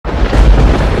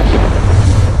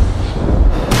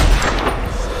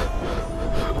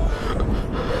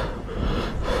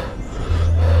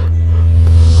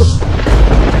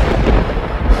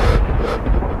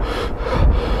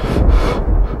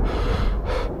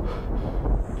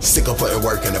Sick of putting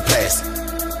work in the plastic.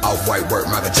 Off-white work,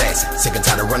 Michael Jackson. Sick and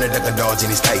tired of running, duck and dodge in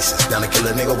these cases. Down to kill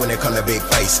a nigga when they come to big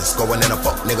faces. Going in a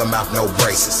fuck nigga mouth, no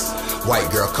braces. White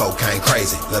girl cocaine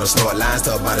crazy. Let her snort lines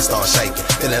till her body start shaking.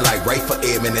 Feeling like Ray for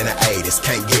Edmund in the 80s.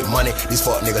 Can't get money, these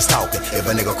fuck niggas talking. If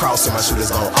a nigga cross him, my shooters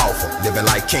gon' off him. Living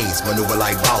like kings, maneuver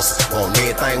like bosses. Want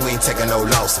everything, we ain't taking no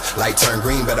losses. Light turn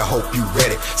green, better hope you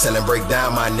ready. Selling break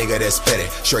down, my nigga, that's petty.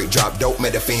 Straight drop dope,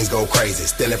 make the fiends go crazy.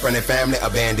 Stealing from their family,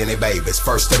 abandoning babies.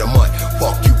 First of the month,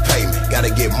 fuck you pay me.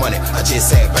 Gotta get money, I just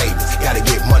had babies. Gotta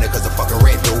get money, cause the fucking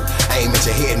rent due. Aim at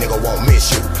your head, nigga, won't miss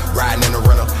you. Riding in the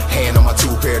runner, hand on my two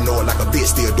paranoid like a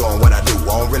bitch, still doing what I do.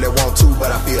 I don't really want to,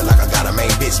 but I feel like I got a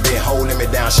main bitch been holding me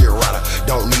down, she a rider.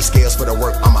 Don't need scales for the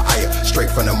work, I'm a hire.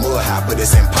 Straight from the mud high, but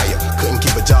it's empire. Couldn't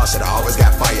keep a job, shit, I always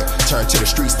got fire. Turned to the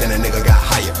streets, then a nigga got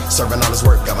higher. Serving all this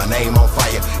work, got my name on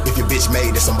fire. If your bitch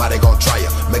made it, somebody gon' try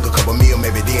her. Make a couple meal,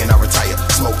 maybe then I retire.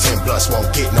 Smoke 10 blunts,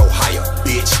 won't get no higher.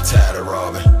 Bitch, tired of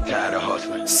robbing, tired of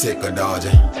hustling, sick of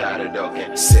dodging, tired of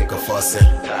ducking, sick of fussing,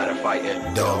 tired of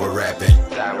fighting, done with rapping,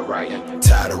 tired of writing,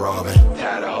 tired of robbing,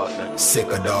 tired of hustling,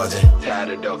 sick of dodging, tired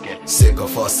of ducking, sick of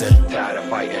fussing, tired of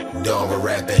fighting, done with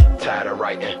rapping, tired of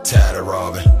writing, tired of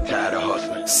robbing, tired of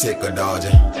hustling, sick of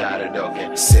dodging, tired of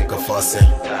ducking, sick of fussing,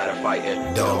 tired of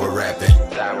fighting, done with rapping,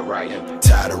 tired of writing,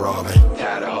 tired of robbing,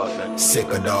 tired of hustling, sick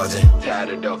of dodging, tired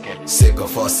of ducking, sick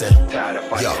of fussing, tired of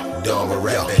fighting, done with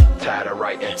rapping, tired of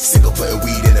writing, sick of putting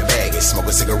weed in the bag,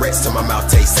 smoking cigarettes till my mouth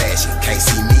tastes ashy. Can't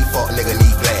see me, fuck nigga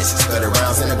need glasses. 30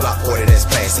 rounds in the Glock 40, that's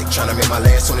plastic. Tryna make my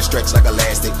last one stretch like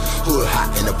elastic. Hood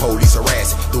hot and the police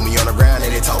harassing. Threw me on the ground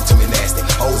and they talk to me nasty.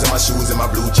 Holes in my shoes and my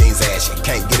blue jeans ashy.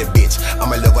 Can't get a bitch,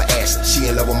 I'm in love with Ashley. She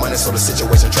in love with money, so the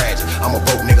situation tragic. I'm a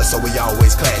broke nigga, so we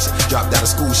always clashing. Dropped out of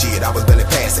school shit, I was barely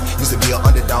passing. Used to be an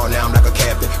underdog, now I'm like a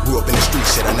captain. Grew up in the street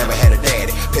shit, I never had a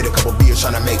daddy. Paid a couple bills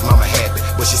tryna make mama happy,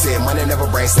 but she said money never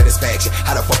brings satisfaction.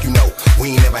 How the fuck you know?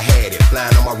 We ain't never had it.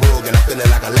 Flying on my rug and I'm feeling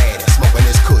like Aladdin. Smoking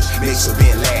this kush, mixed with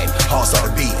being Latin. Heart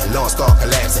started beating, lungs start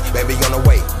collapsing. Baby on the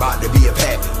way, bout to be a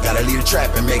pappy. Gotta leave the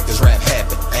trap and make this rap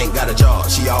happen. Ain't got a job,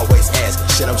 she always asking.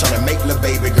 Shit, I'm tryna make the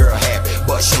baby girl happy,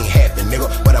 but she ain't happy, nigga.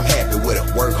 But I'm happy with her.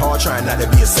 Work hard, trying not to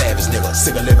be a savage, nigga.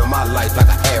 Sick of living my life like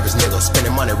an average nigga.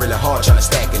 Spending money really hard, tryna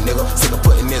stack it, nigga. Sick of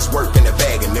putting this work in the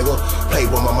bag, nigga. Play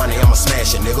with my money, I'ma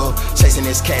smash it, nigga. Chasing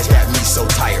this cash got me so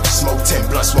tired. Smoke 10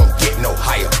 blunts, won't get no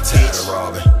higher. Tired of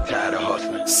robbing, tired of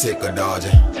hustling, sick of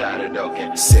dodging, tired of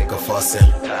ducking, sick of fussing,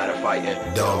 tired of fighting,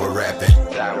 done with rapping,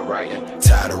 tired of writing,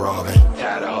 tired of robbing,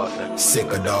 tired of hustling,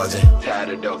 sick of dodging, tired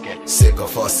of ducking, sick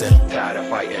of fussing, tired of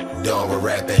fighting, done with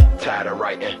rapping, tired of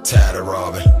writing, tired of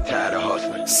robbing, tired of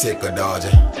hustling, sick of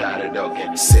dodging, tired of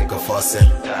ducking, sick of fussing,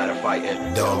 tired of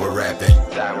fighting, done with rapping,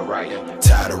 tired of writing,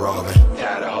 tired of robbing,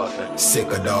 tired of hustling,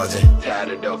 sick of dodging, tired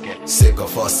of ducking, sick of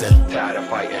fussing, tired of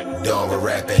fighting, done with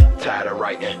rapping, tired of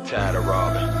writing, tired of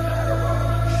robbing,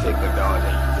 sick of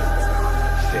dodging,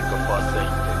 sick of fussing,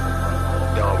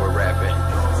 done with rapping,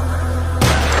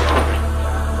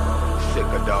 sick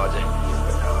of dodging,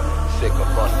 sick of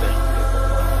fussing,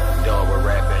 done with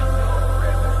rapping,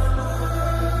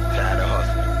 tired of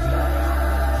hustling,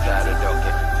 tired of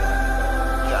ducking,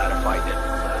 tired of fighting,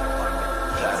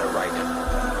 tired of writing,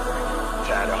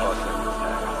 tired of hustling,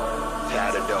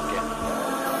 tired of ducking,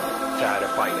 tired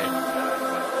of fighting,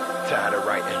 tired of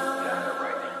writing.